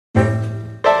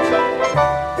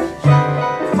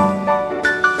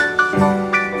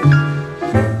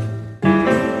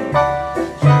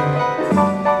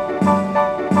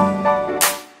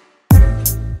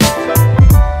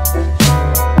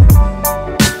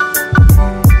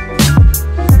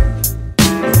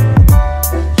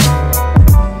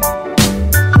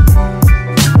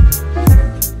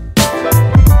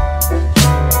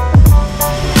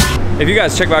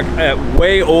guys, check back at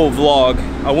way old vlog.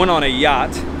 I went on a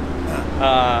yacht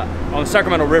on the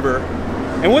Sacramento River.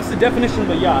 And what's the definition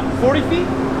of a yacht? 40 feet?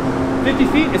 50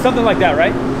 feet? It's something like that,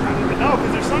 right? No,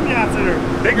 because there's some yachts that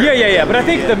are bigger. Yeah. But I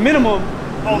think the minimum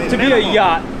to be a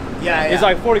yacht is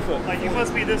like 40 foot. Like you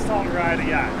must be this tall to ride a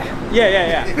yacht.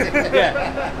 Yeah.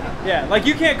 Like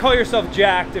you can't call yourself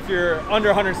jacked if you're under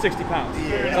 160 pounds.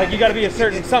 Yeah. Like you got to be a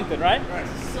certain something, right?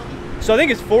 So I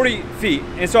think it's 40 feet.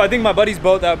 And so I think my buddy's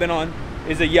boat that I've been on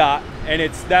is a yacht, and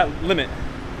it's that limit.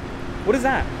 What is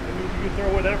that? You can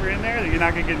throw whatever in there that you're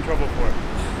not going to get in trouble for.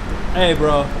 Hey,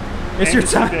 bro. It's your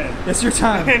time. It's your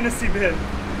time. Hennessy bid.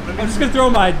 I'm just going to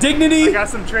throw my dignity. I got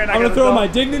some trend. I'm going to throw my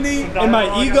dignity and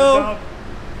my ego.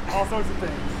 All sorts of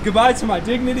things. Goodbye to my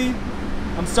dignity.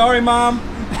 I'm sorry, Mom.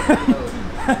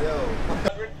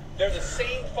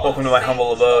 Welcome to my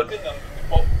humble abode.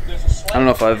 I don't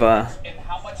know if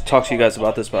I've talked to you guys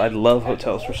about this, but I love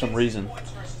hotels for some reason.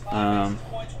 I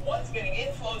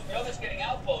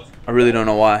really don't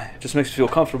know why. It just makes me feel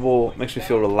comfortable, makes me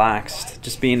feel relaxed.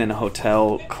 Just being in a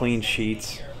hotel, clean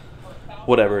sheets,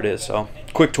 whatever it is. So,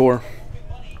 quick tour.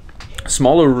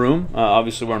 Smaller room.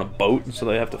 Obviously, we're on a boat, so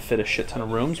they have to fit a shit ton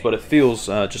of rooms, but it feels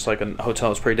just like a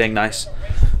hotel. It's pretty dang nice,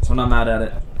 so I'm not mad at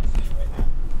it.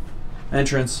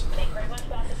 Entrance.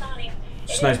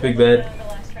 Just a nice big bed.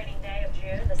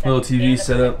 Little TV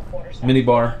setup. Mini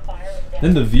bar.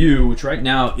 Then the view, which right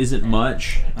now isn't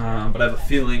much, but I have a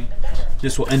feeling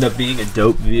this will end up being a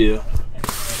dope view.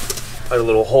 Got a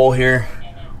little hole here.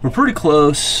 We're pretty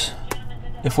close,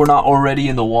 if we're not already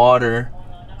in the water.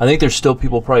 I think there's still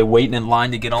people probably waiting in line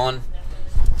to get on.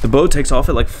 The boat takes off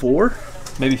at like 4,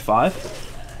 maybe 5.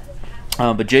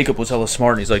 But Jacob was hella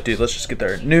smart, and he's like, dude, let's just get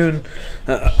there at noon.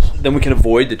 Then we can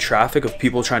avoid the traffic of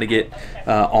people trying to get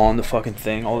on the fucking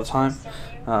thing all the time.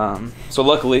 So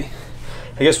luckily,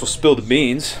 I guess we'll spill the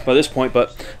beans by this point,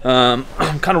 but I'm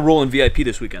kind of rolling VIP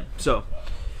this weekend. So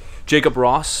Jacob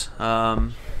Ross,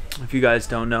 if you guys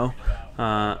don't know,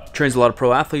 trains a lot of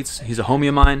pro athletes. He's a homie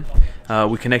of mine.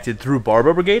 We connected through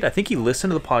Barbell Brigade. I think he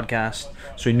listened to the podcast,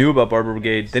 so he knew about Barbell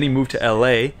Brigade. Then he moved to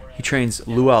LA. He trains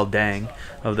Luol Deng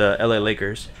of the LA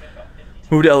Lakers.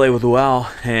 Moved to LA with Luol,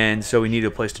 and so we needed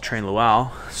a place to train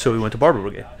Luol, so we went to Barbell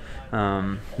Brigade.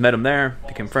 Met him there,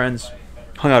 became friends.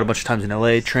 Hung out a bunch of times in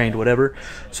LA, trained, whatever.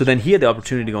 So then he had the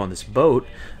opportunity to go on this boat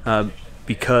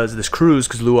because this cruise,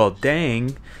 because Luol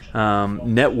Deng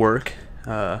network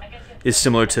is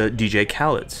similar to DJ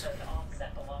Khaled's.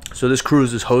 So this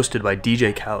cruise is hosted by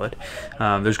DJ Khaled.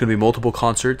 There's going to be multiple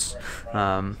concerts.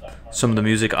 Some of the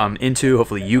music I'm into,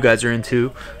 hopefully you guys are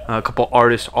into. A couple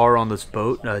artists are on this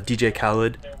boat. DJ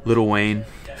Khaled, Lil Wayne,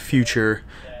 Future,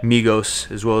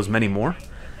 Migos, as well as many more.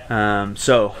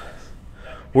 So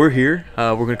we're here.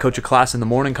 We're going to coach a class in the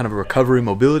morning, kind of a recovery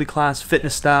mobility class,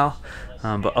 fitness style.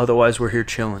 But otherwise, we're here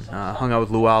chilling. Hung out with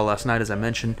Luol last night, as I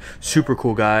mentioned. Super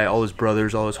cool guy. All his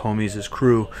brothers, all his homies, his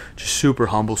crew. Just super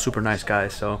humble, super nice guy.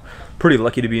 So pretty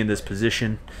lucky to be in this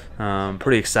position.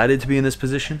 Pretty excited to be in this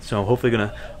position. So hopefully going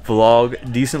to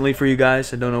vlog decently for you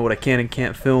guys. I don't know what I can and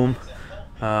can't film,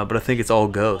 but I think it's all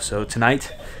go. So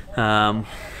tonight,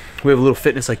 we have a little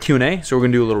fitness like Q&A. So we're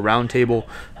going to do a little round table.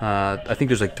 I think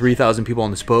there's like 3,000 people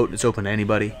on this boat. It's open to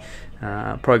anybody.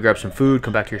 Probably grab some food,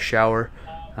 come back to your shower.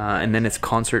 And then it's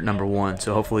concert number 1.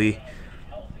 So hopefully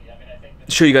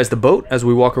show you guys the boat as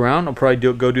we walk around. I'll probably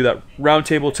go do that round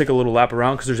table, take a little lap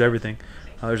around because there's everything.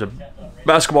 There's a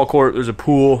basketball court, there's a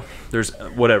pool, there's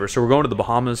whatever. So we're going to the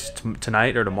Bahamas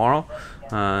tonight or tomorrow,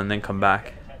 and then come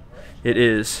back. It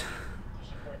is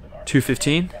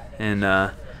 2:15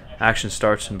 and action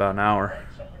starts in about an hour.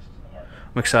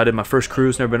 I'm excited. My first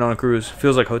cruise, never been on a cruise.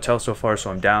 Feels like hotel so far, so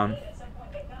I'm down.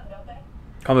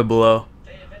 Comment below.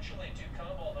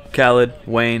 Khaled,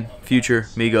 Wayne, Future,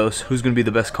 Migos, who's going to be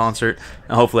the best concert,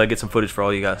 and hopefully I get some footage for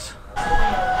all you guys.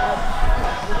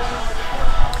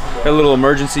 Got a little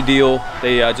emergency deal.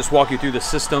 They just walk you through the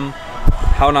system,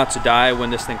 how not to die when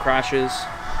this thing crashes.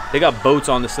 They got boats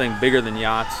on this thing bigger than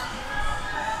yachts.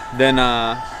 Then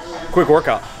quick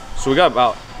workout. So we got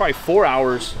about probably 4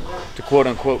 hours to quote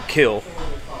unquote kill.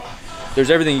 There's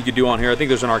everything you could do on here. I think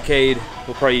there's an arcade.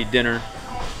 We'll probably eat dinner.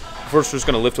 First, we're just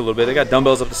going to lift a little bit. They got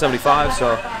dumbbells up to 75,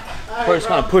 so probably just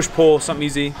kind of push-pull, something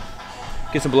easy.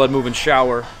 Get some blood moving,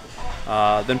 shower.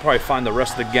 Then probably find the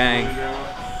rest of the gang,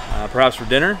 perhaps for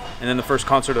dinner, and then the first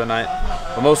concert of the night.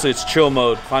 But mostly it's chill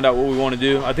mode, find out what we want to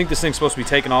do. I think this thing's supposed to be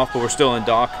taking off, but we're still in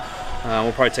dock.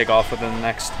 We'll probably take off within the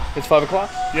next, it's 5 o'clock?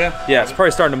 Yeah. Yeah, it's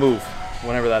probably starting to move,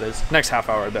 whenever that is. Next half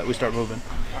hour, I bet we start moving.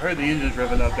 I heard the engines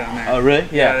revving up down there. Oh, really?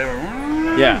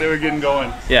 Yeah. They were getting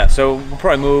going. Yeah, so we'll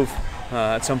probably move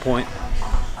at some point.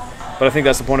 But I think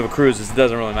that's the point of a cruise, is it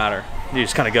doesn't really matter. You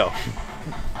just kind of go.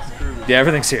 Yeah,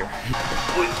 everything's here.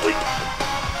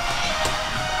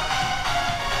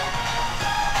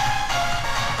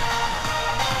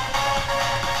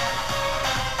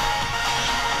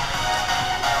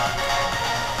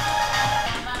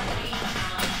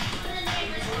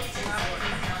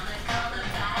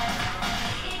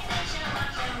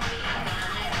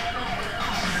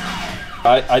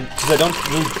 Because I don't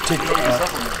really take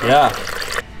yeah.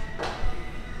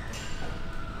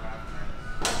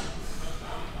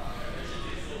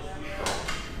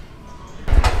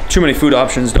 Too many food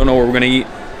options, don't know what we're gonna eat.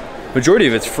 Majority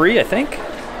of it's free, I think.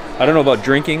 I don't know about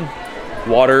drinking,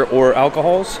 water or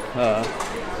alcohols. I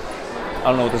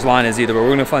don't know what this line is either, but we're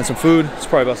gonna find some food. It's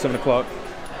probably about 7 o'clock.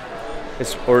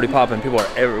 It's already popping, people are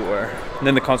everywhere. And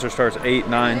then the concert starts at 8,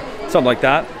 9, something like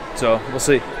that. So we'll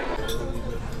see.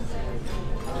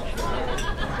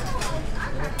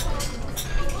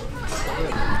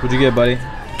 What'd you get, buddy?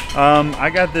 I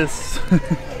got this.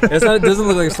 It doesn't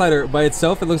look like a slider. By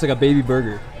itself, it looks like a baby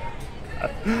burger.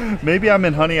 Maybe I'm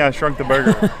in Honey, I Shrunk the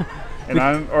Burger. And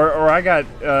or I got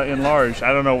enlarged.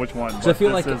 I don't know which one. So I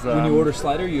feel like when you order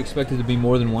slider, you expect it to be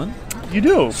more than one. You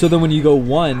do. So then when you go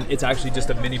one, it's actually just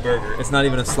a mini burger. It's not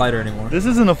even a slider anymore. This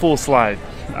isn't a full slide.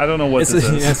 I don't know what this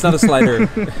is. Yeah, it's not a slider.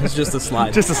 It's just a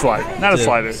slide. Just a slide. Not a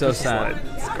slider. So just sad. A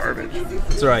slide. It's garbage.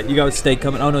 It's all right. You got a steak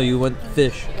coming. Oh no, you went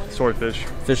fish. Swordfish.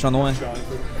 Fish on the way.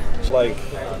 It's like,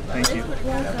 thank you.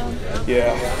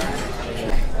 Yeah.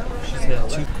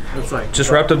 Just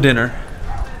wrapped up dinner.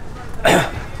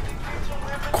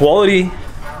 Quality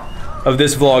of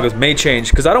this vlog may change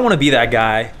because I don't want to be that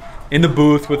guy in the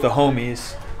booth with the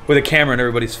homies with a camera in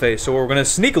everybody's face. So what we're gonna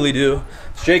sneakily do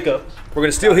is Jacob. We're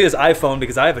gonna steal his iPhone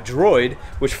because I have a Droid,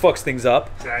 which fucks things up.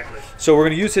 Exactly. So we're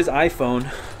gonna use his iPhone.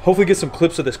 Hopefully get some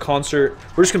clips of this concert.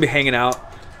 We're just gonna be hanging out.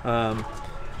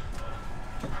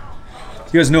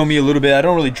 You guys know me a little bit. I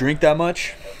don't really drink that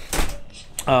much,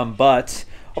 but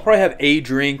I'll probably have a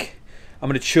drink. I'm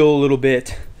gonna chill a little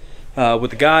bit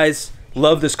with the guys.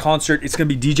 Love this concert. It's gonna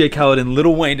be DJ Khaled and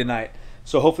Lil Wayne tonight.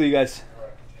 So hopefully you guys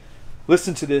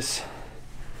listen to this.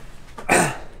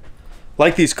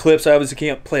 Like these clips. I obviously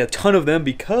can't play a ton of them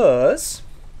because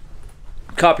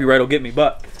copyright will get me.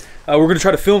 But we're gonna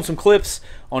try to film some clips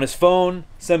on his phone.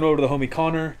 Send them over to the homie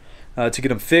Connor to get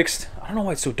them fixed. I don't know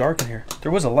why it's so dark in here.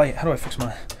 There was a light. How do I fix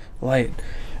my light?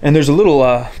 And there's a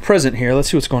little present here. Let's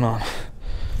see what's going on.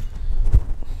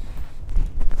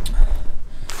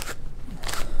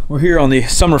 We're here on the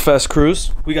Summerfest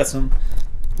cruise. We got some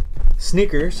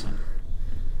sneakers.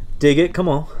 Dig it, come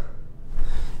on.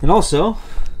 And also,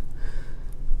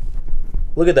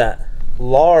 look at that.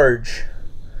 Large.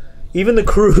 Even the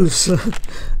cruise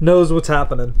knows what's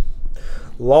happening.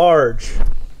 Large.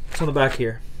 It's on the back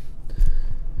here.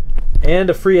 And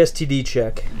a free STD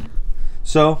check.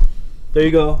 So, there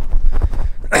you go.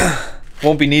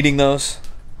 Won't be needing those,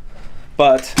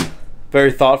 but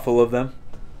very thoughtful of them.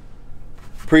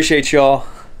 Appreciate y'all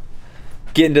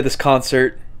getting to this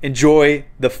concert. Enjoy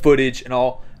the footage, and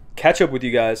I'll catch up with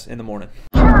you guys in the morning.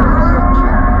 They don't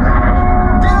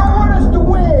want us to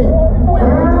win,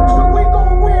 so we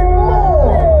gon' win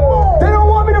more. They don't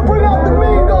want me to bring out the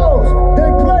Migos. They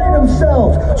play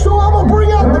themselves, so I'ma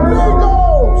bring out the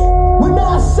Migos. When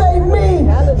I say me,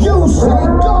 you say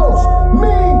ghost.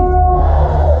 Me.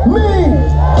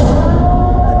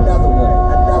 Another one.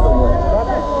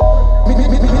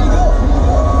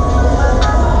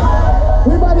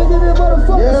 We about to give you a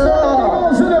motherfucker.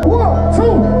 Yeah. 1, 2,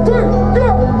 3, go.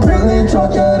 Billy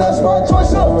Trucker, that's my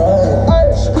choice.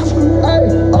 Ay,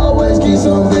 always keep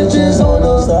some bitches on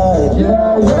the side.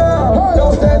 Yeah.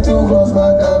 Don't stand too close,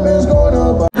 my diamonds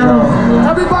gonna buy.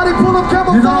 Everybody pull up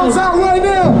chemicals out right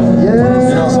now. Yeah.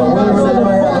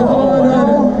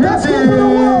 That's it.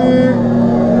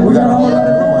 We got a whole lot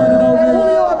of noise.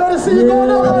 I better see you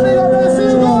going up, my nigga. I better see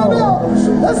you going up.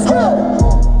 Let's go.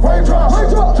 Raindrop,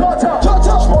 drop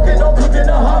top, smoking, don't cook in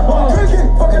the hot bar.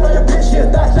 Fucking on your bitch, yeah,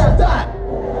 that.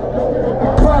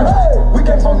 Hey, we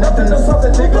came from nothing to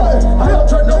something, nigga. I don't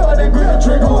try nobody, green a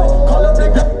trigger. Call up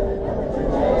nigga.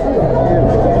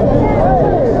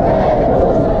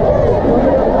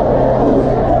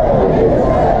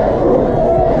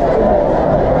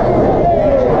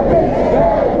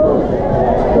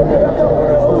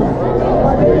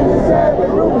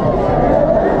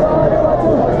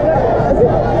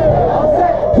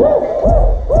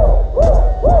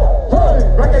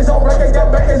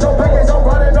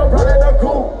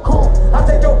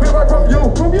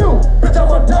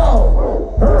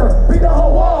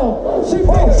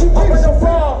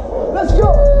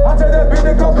 I tell that bitch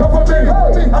to come for me.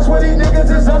 I swear these niggas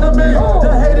is under me.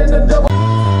 The hate and the devil.